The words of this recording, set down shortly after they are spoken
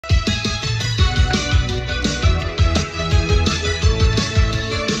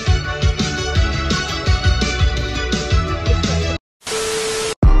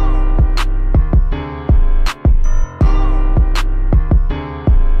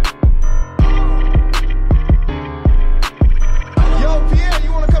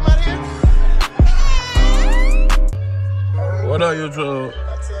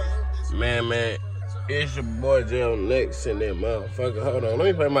It's your boy Jell next in that motherfucker. Hold on, let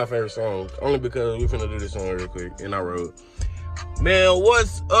me play my favorite song. Only because we finna do this song real quick and I wrote. Man,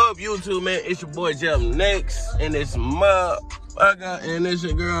 what's up, YouTube, man? It's your boy Jell next in this motherfucker, and it's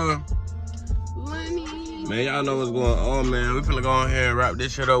your girl Lenny. Man, y'all know what's going on, man. We finna go on here and wrap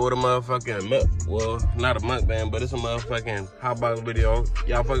this shit up with a motherfucking well, not a mukbang, but it's a motherfucking Hotbox video.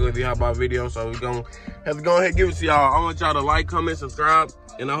 Y'all fucking with the Hotbox video, so we gonna have to go ahead and give it to y'all. I want y'all to like, comment, subscribe,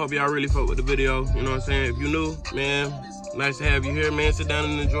 and I hope y'all really fuck with the video. You know what I'm saying? If you new, man, nice to have you here, man. Sit down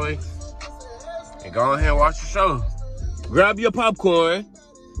and enjoy, and go ahead and watch the show. Grab your popcorn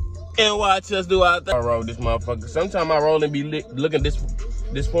and watch us do our thing. I roll this motherfucker. Sometimes I roll and be looking this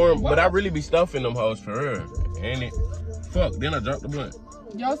form, but I really be stuffing them hoes for real. Ain't it? Fuck, then I dropped the blunt.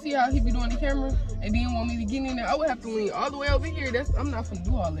 Y'all see how he be doing the camera and then want me to get in there? I would have to lean all the way over here. I'm not finna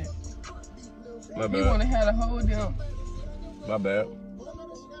do all that. My bad. He wanna have the whole damn. My bad.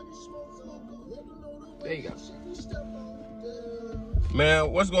 There you go.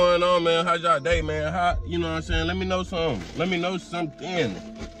 Man, what's going on, man? How's y'all day, man? How, you know what I'm saying? Let me know something. Let me know something.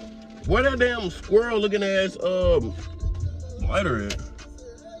 Where that damn squirrel looking ass lighter at?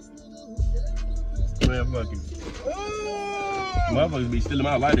 Man, fuck you. Motherfuckers be stealing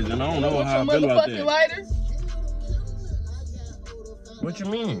my lighters, and I don't know how I feel about that. Lighter? What you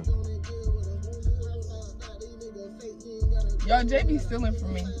mean? Y'all, Jay be stealing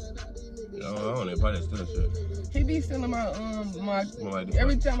from me. Yo, I don't know if I just steal shit. He be stealing my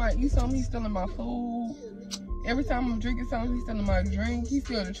every time I eat something, he's stealing my food. Every time I'm drinking something, he's stealing my drink. He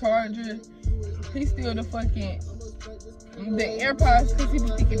steal the charger. He steal the fucking the AirPods because he be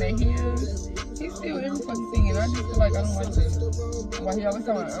thinking they're his. He steal every fucking thing, and I just feel like I don't like that. Why he always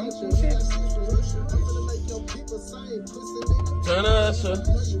talking about I'm shit. Turn us up.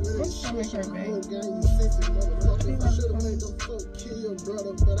 My stomach hurt, babe.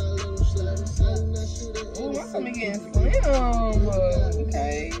 Oh, my stomach getting slim.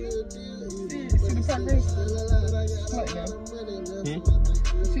 Okay. See the progress? What now?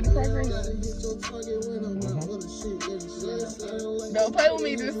 See the progress? Don't play with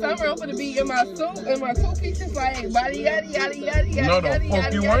me this summer. I'm gonna be in my suit, in my 2 pieces, like body yada yada yada yada. No, the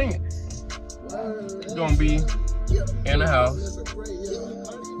fuck you ain't. You're gonna be in the house.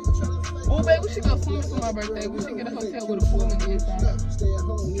 Oh, babe, we should go swimming for my birthday. We should get a hotel with a pool in the inside.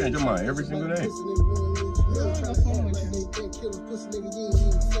 You change your mind every single day. I want to go swim with you.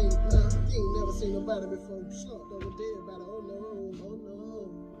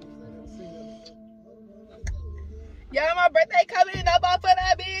 Yeah, my birthday coming up off of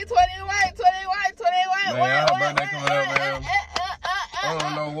that be 21. Man, her birthday coming up, man. I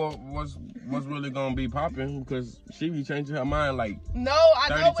don't know what's really gonna be popping because she be changing her mind like no, I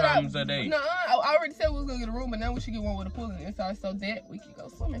 30 know times a day. No, I already said we was gonna get a room, but now we should get one with a pool in the inside so that we can go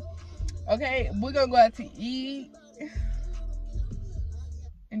swimming. Okay, we're gonna go out to eat,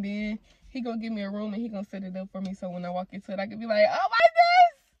 and then he gonna give me a room and he gonna set it up for me so when I walk into it, I can be like, oh my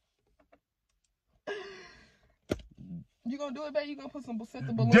goodness. You gonna do it, babe? You gonna set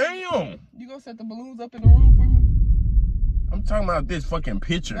the balloons? Damn! You gonna set the balloons up in the room for me? I'm talking about this fucking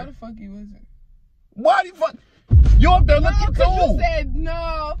picture. How the fuck you is it? Why the fuck? You up there looking too? You said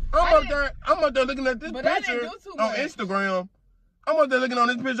no. I'm up there looking at this picture on Instagram. I'm up there looking on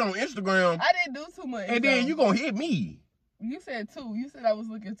this picture on Instagram. I didn't do too much. And then you gonna hit me. You said two. You said I was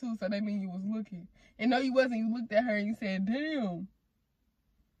looking too, so that means you was looking. And no, you wasn't. You looked at her and you said, damn.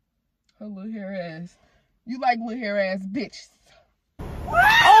 Her little hair ass. You like little hair ass bitches.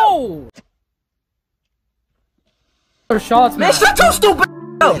 Oh! Shots, man. Shut too stupid.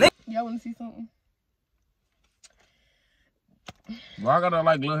 Y'all wanna see something? Why I gotta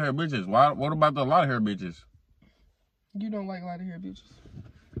like little hair bitches? Why? What about the lot of hair bitches? You don't like a lot of hair bitches.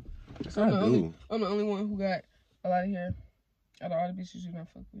 Yes, I'm the only one who got a lot of hair out of all the bitches you don't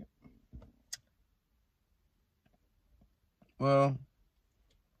fuck with. Well,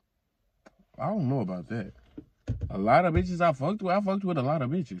 I don't know about that. A lot of bitches I fucked with a lot of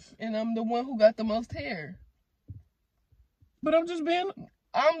bitches. And I'm the one who got the most hair. But I'm just being...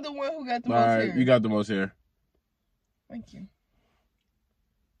 I'm the one who got the most hair. Alright, you got the most hair. Thank you.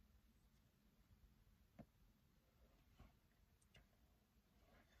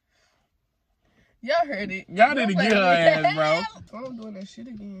 Y'all heard it. Y'all need to get her ass, bro. I'm doing that shit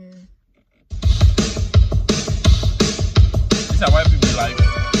again. That's how white people be like.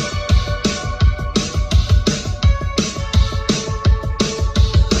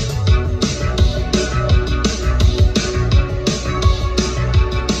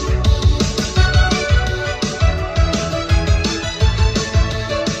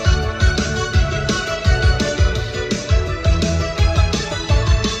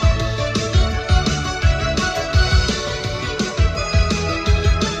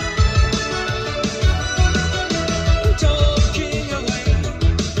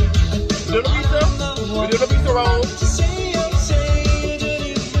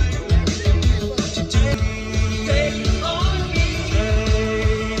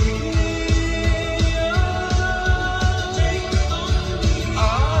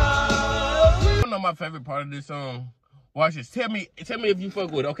 my favorite part of this song. Watch this. Tell me if you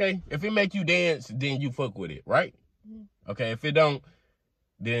fuck with it, okay? If it make you dance, then you fuck with it, right? Okay, if it don't,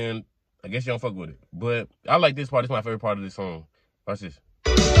 then I guess you don't fuck with it. But I like this part. It's my favorite part of this song. Watch this.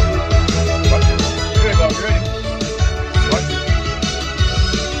 Watch this. Here we go. You ready? Watch this.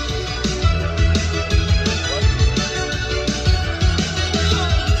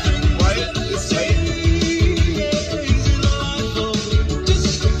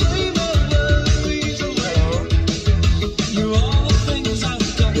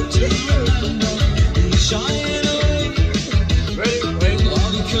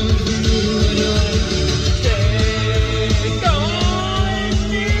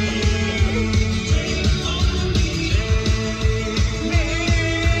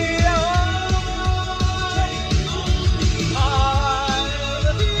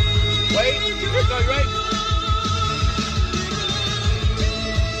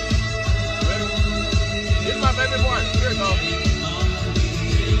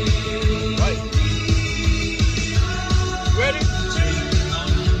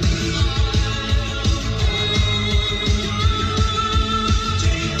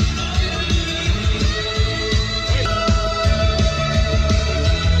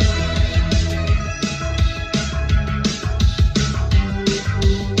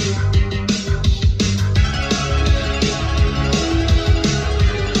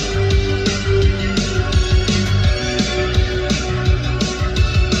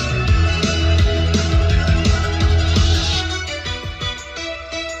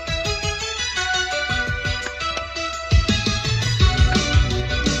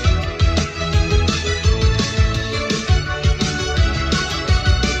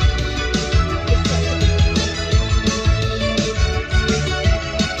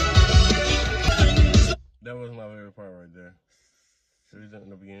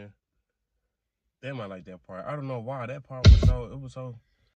 Damn, I like that part. I don't know why that part was so.